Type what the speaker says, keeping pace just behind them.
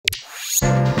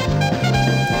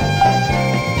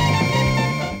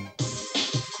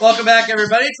Welcome back,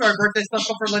 everybody, to our birthday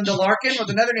special for Linda Larkin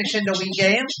with another Nintendo Wii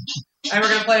game. And we're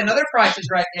going to play another Price is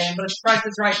Right game, but it's Price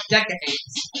is Right Decades.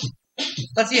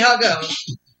 Let's see how it goes.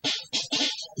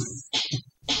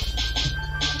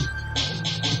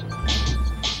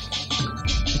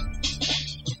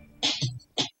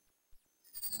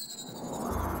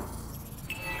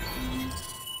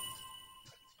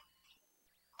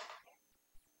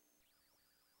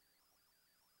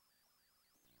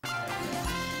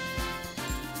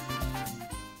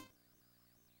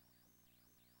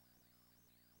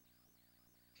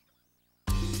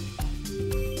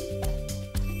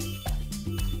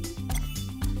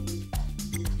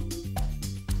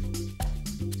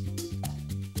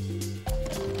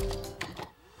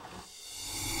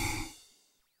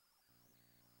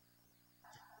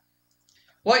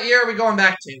 What year are we going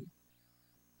back to?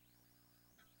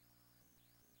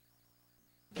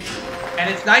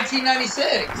 And it's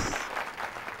 1996.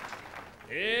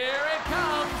 Here it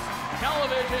comes.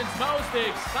 Television's most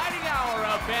exciting hour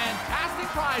of fantastic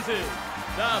prizes.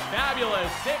 The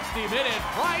fabulous 60-minute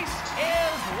Price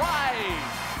is Right.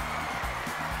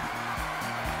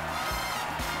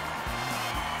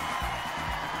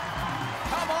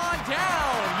 Come on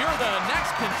down. You're the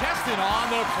next contestant on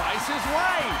The Price is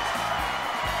Right.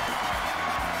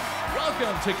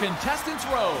 Welcome to Contestants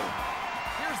Row.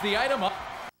 Here's the item up.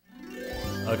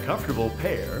 A comfortable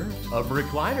pair of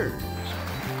recliners.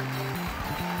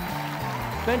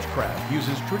 Benchcraft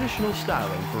uses traditional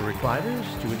styling for recliners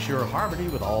to ensure harmony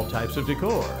with all types of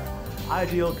decor.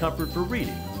 Ideal comfort for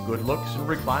reading, good looks, and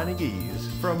reclining ease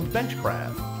from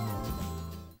Benchcraft.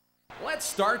 Let's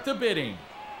start the bidding.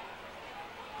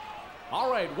 All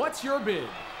right, what's your bid?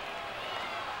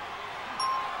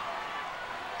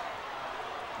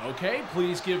 Okay,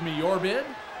 please give me your bid.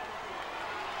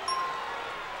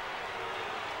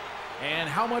 And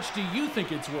how much do you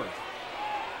think it's worth?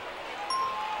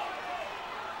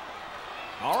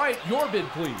 All right, your bid,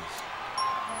 please.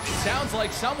 It sounds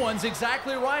like someone's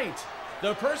exactly right.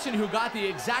 The person who got the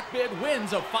exact bid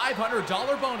wins a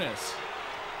 $500 bonus.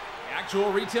 The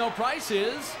actual retail price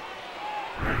is...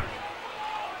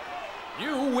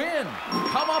 You win.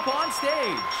 Come up on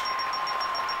stage.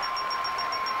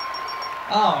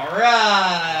 All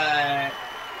right.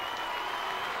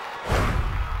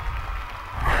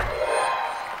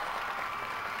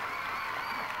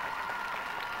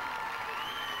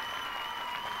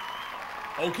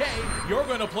 Okay, you're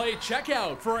going to play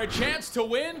checkout for a chance to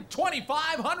win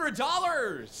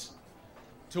 $2,500.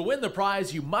 To win the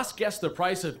prize, you must guess the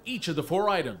price of each of the 4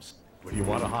 items. When you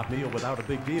want a hot meal without a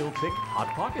big deal, pick Hot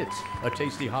Pockets. A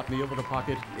tasty hot meal with a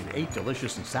pocket in 8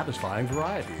 delicious and satisfying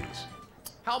varieties.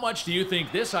 How much do you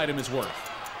think this item is worth?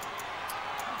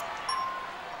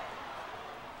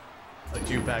 A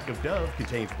 2-pack of Dove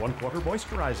contains 1/4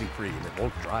 moisturizing cream that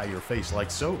won't dry your face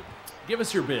like soap. Give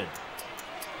us your bid.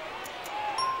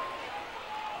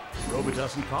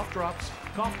 Robitussin cough drops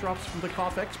from the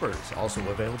cough experts, also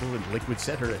available in liquid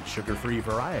center and sugar-free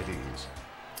varieties.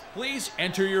 Please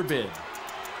enter your bid.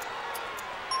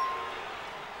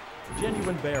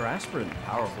 Genuine Bear aspirin,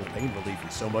 powerful pain relief,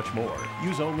 and so much more.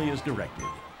 Use only as directed.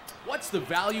 What's the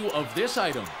value of this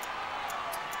item?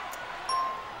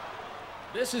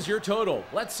 This is your total.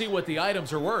 Let's see what the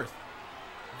items are worth.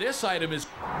 This item is...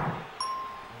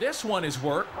 This one is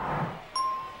worth...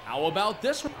 How about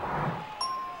this one?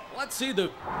 Let's see the...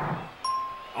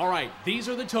 All right, these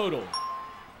are the total.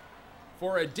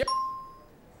 For a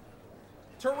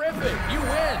Terrific, you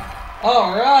win.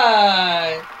 All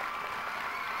right.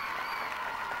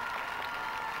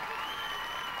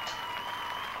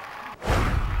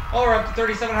 Oh, we're up to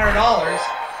 $3,700.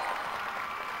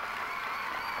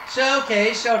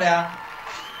 Showcase Showdown.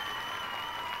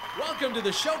 Welcome to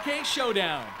the Showcase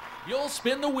Showdown. You'll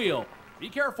spin the wheel. Be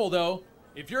careful, though.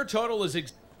 If your total is...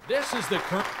 This is the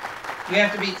current... You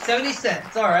have to beat 70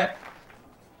 cents. All right.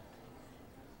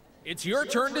 It's your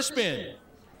turn to spin.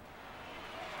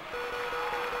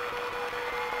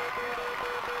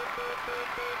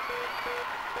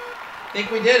 Think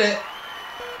we did it.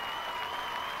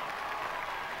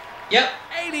 Yep.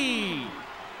 80.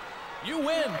 You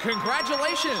win.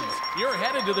 Congratulations. You're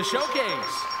headed to the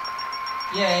showcase.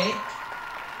 Yay.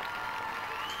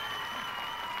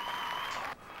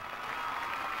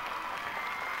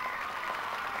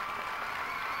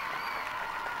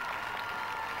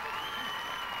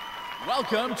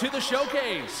 Welcome to the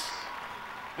showcase.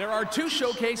 There are 2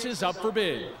 showcases up for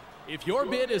bid. If your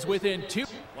bid is within 2,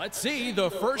 let's see the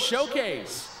first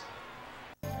showcase.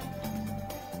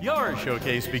 Your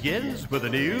showcase begins with a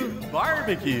new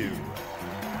barbecue.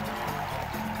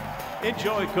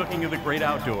 Enjoy cooking in the great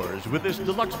outdoors with this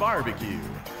deluxe barbecue.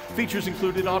 Features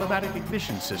include an automatic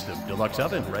ignition system, deluxe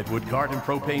oven, redwood cart, and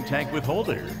propane tank with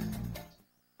holder.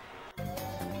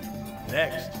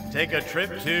 Next, take a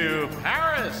trip to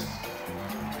Paris.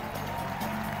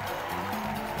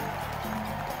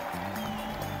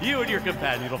 You and your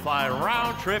companion will fly a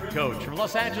round-trip coach from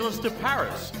Los Angeles to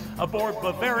Paris aboard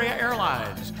Bavaria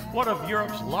Airlines, one of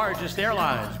Europe's largest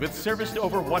airlines with service to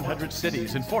over 100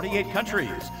 cities in 48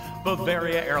 countries.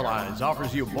 Bavaria Airlines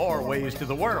offers you more ways to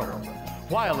the world.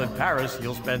 While in Paris,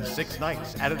 you'll spend 6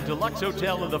 nights at a deluxe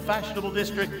hotel in the fashionable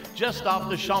district just off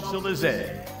the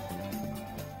Champs-Élysées.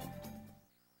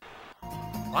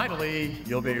 Finally,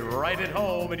 you'll be right at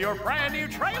home in your brand new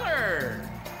trailer.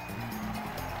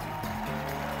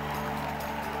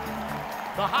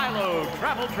 The High-Low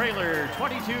Travel Trailer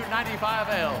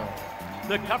 2295L.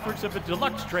 The comforts of a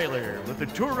deluxe trailer with the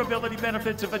durability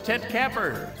benefits of a tent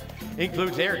camper.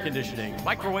 Includes air conditioning,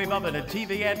 microwave oven, and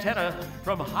TV antenna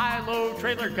from High-Low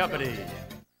Trailer Company.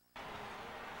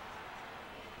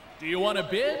 Do you want to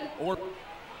bid, or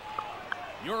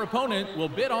your opponent will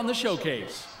bid on the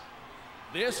showcase?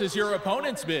 This is your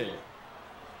opponent's bid.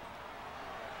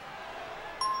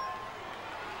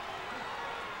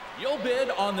 You'll bid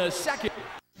on the second.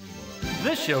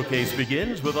 This showcase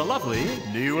begins with a lovely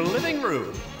new living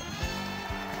room.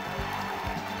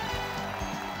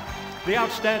 The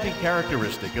outstanding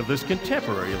characteristic of this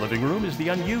contemporary living room is the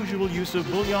unusual use of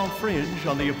bullion fringe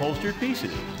on the upholstered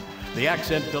pieces. The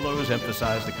accent pillows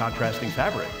emphasize the contrasting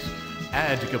fabrics.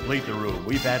 And to complete the room,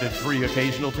 we've added 3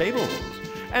 occasional tables.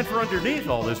 And for underneath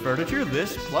all this furniture,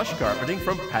 this plush carpeting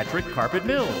from Patrick Carpet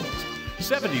Mills.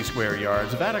 70 square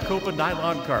yards of Anacopa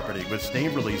nylon carpeting with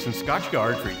stain release and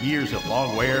Scotchgard for years of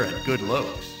long wear and good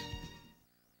looks.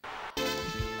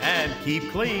 And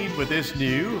keep clean with this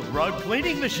new rug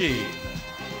cleaning machine.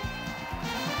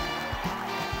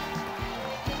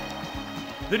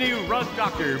 The new Rug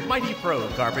Doctor Mighty Pro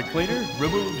Carpet Cleaner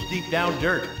removes deep down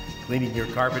dirt. Cleaning your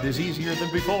carpet is easier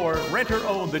than before. Rent or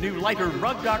own the new lighter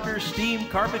Rug Doctor Steam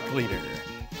Carpet Cleaner.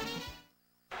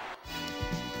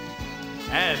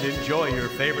 And enjoy your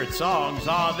favorite songs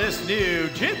on this new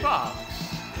jukebox.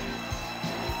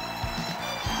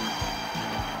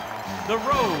 The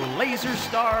Rowe Laser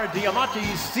Star Diamante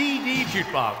CD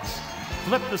Jukebox.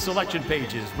 Flip the selection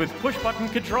pages with push-button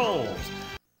controls.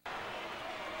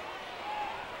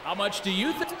 How much do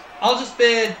you think? I'll just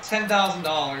bid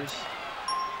 $10,000.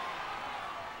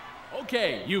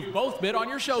 Okay, you've both bid on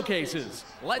your showcases.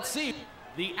 Let's see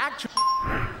the actual.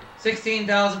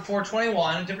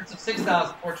 16,421, a difference of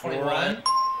 6,421.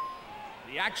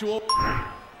 The actual.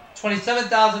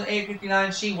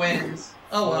 27,859. She wins.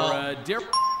 Oh well.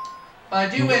 I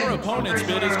do win. Your opponent's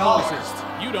bid is closest.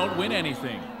 You don't win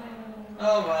anything.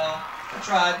 Oh well. I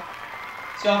tried.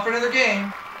 Let's go on for another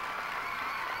game.